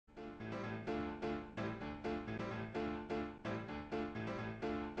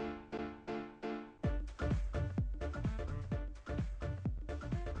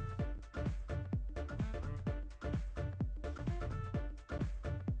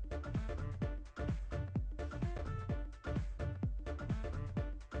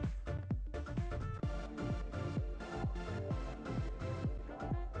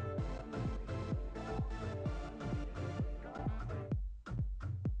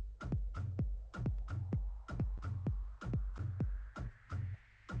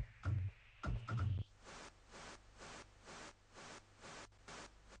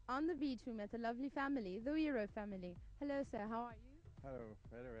on the beach we met a lovely family, the Wero family. Hello sir, how are you? Hello,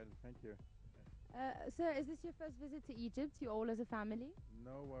 very well, thank you. Sir, is this your first visit to Egypt, you all as a family?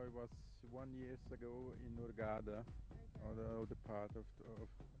 No, I was 1 year ago in Hurghada, on the other part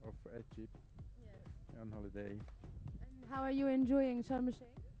of Egypt, Yes. on holiday. And how are you enjoying Sharm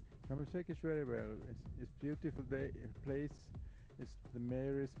el-Sheikh? Sharm el-Sheikh is very well. It's beautiful place. The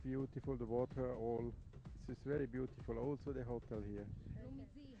mayor is beautiful. The water, all. It's very beautiful. Also the hotel here.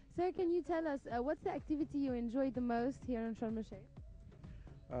 Sir, can you tell us what's the activity you enjoyed the most here in Sharm el-Sheikh?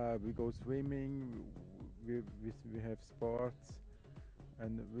 We go swimming. We have sports,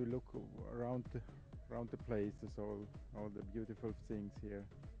 and we look around the places, all the beautiful things here.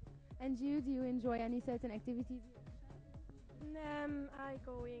 And you, do you enjoy any certain activities? I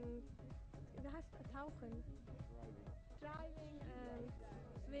going, wie heißt das, tauchen? Driving and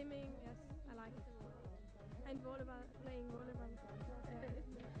swimming, yes, I like it. And volleyball, playing volleyball.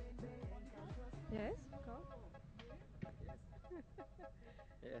 Yes, go.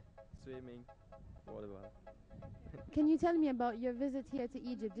 Yeah, swimming, volleyball. Can you tell me about your visit here to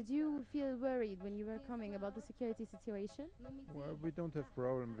Egypt? Did you feel worried when you were coming about the security situation? Well, we don't have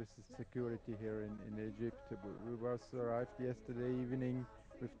problem with the security here in Egypt. We was arrived yesterday evening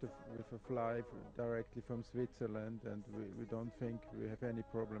with a flight directly from Switzerland, and we don't think we have any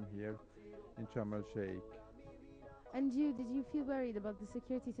problem here in Sharm el-Sheikh. And you, did you feel worried about the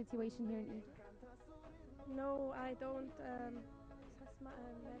security situation here in Egypt? No, I don't. Was heißt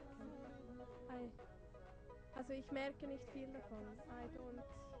merken? Also ich merke nicht viel davon. I don't.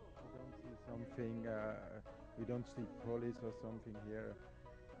 We don't see something. We don't see police or something here,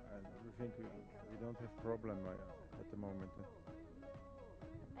 and we think we don't have problem at the moment.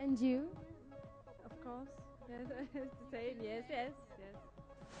 And you? Of course. Yes, the same. Yes, yes, yes.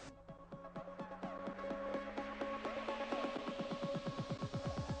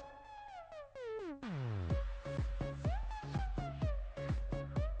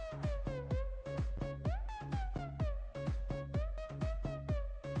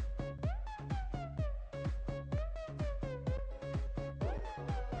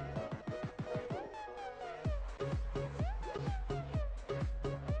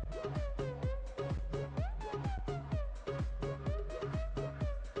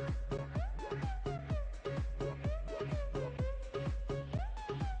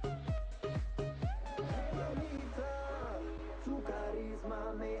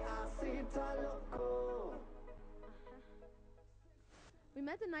 We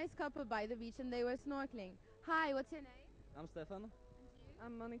met a nice couple by the beach and they were snorkeling. Hi, what's your name? I'm Stefan.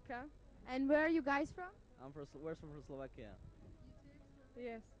 I'm Monica. And where are you guys from? We're from Slovakia.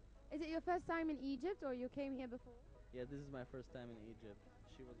 Yes. Is it your first time in Egypt or you came here before? Yeah, this is my first time in Egypt.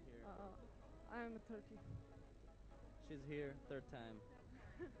 She was here. I'm a Turkey. She's here third time.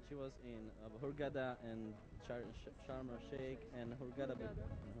 She was in Hurghada and Sharm el-Sheikh and Hurghada.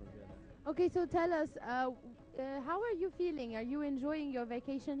 Okay, so tell us, how are you feeling? Are you enjoying your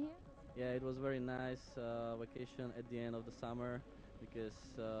vacation here? Yeah, it was very nice vacation at the end of the summer because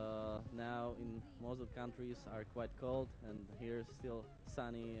now in most of the countries are quite cold and here is still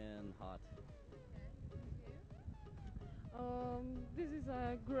sunny and hot. This is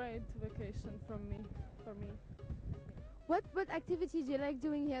a great vacation for me. What activities do you like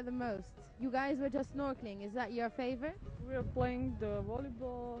doing here the most? You guys were just snorkeling. Is that your favorite? We are playing the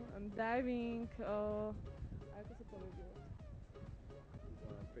volleyball and diving.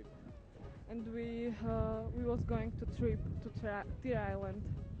 Trip. And we was going to trip to Tir Island.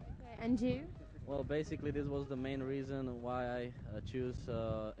 Okay, and you? Well, basically this was the main reason why I choose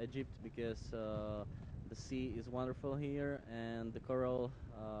Egypt because the sea is wonderful here and the coral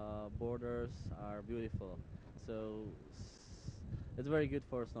borders are beautiful. So it's very good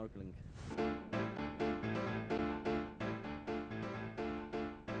for snorkeling.